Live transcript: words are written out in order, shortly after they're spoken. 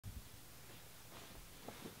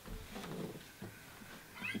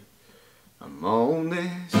I'm on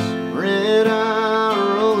this red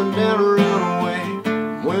eye rolling down a runaway.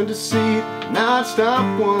 Window seat, night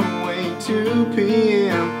stop one way, 2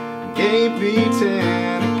 p.m. Gate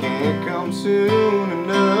B10, I can't come soon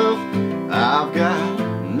enough. I've got a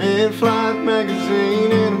mid-flight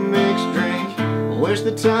magazine and a mixed drink. I wish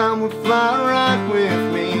the time would fly right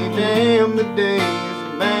with me. Damn the days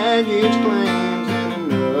of baggage claims in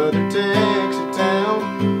another Texas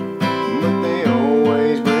town, but they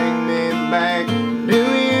always bring me back to you.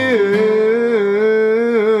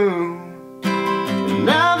 And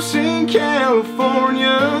I've seen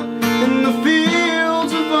California in the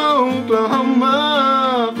fields of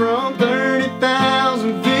Oklahoma. From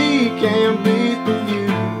 30,000 feet, can't beat the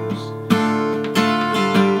views.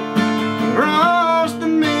 Across the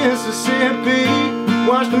Mississippi,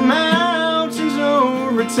 watch the mountains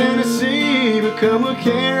over Tennessee become a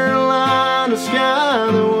Carolina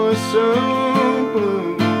sky that was so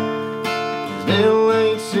blue. Still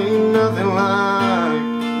ain't seen nothing like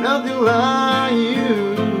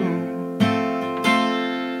you.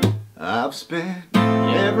 I've spent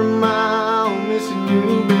every mile missing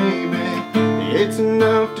you, baby. It's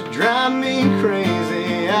enough to drive me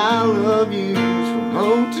crazy. I love you from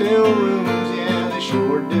hotel rooms, yeah, they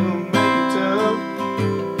sure do make me tough,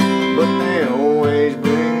 but they always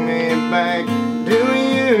bring me back to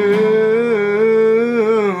you.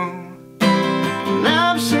 And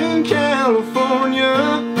I've seen California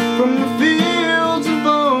from the fields of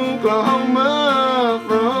Oklahoma.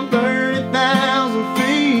 From 30,000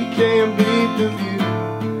 feet, can't beat the view.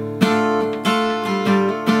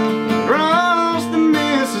 Across the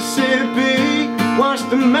Mississippi, watch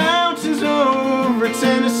the mountains over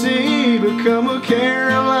Tennessee become a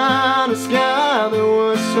Carolina sky that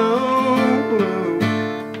was so blue.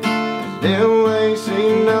 Still ain't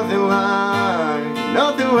seen nothing like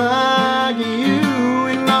you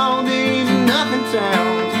in all these nothing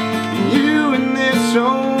towns. You in this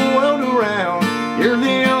whole world around, you're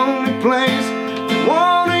the only place I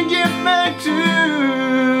wanna get back to.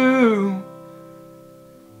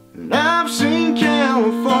 And I've seen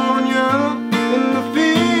California in the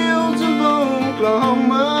fields of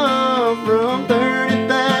Oklahoma. From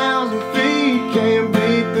 30,000 feet, can't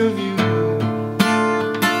beat the view.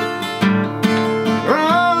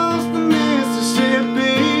 Across the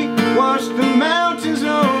Mississippi, watch the mountains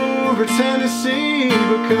over Tennessee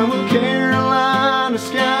become a Carolina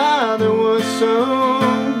sky that was so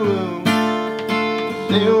blue.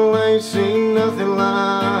 Still ain't seen nothing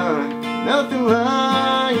like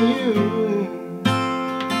you.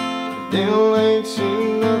 Still ain't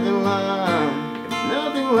seen nothing like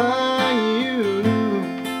you.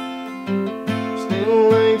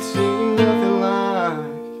 Still ain't seen nothing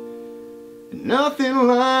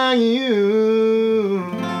like you.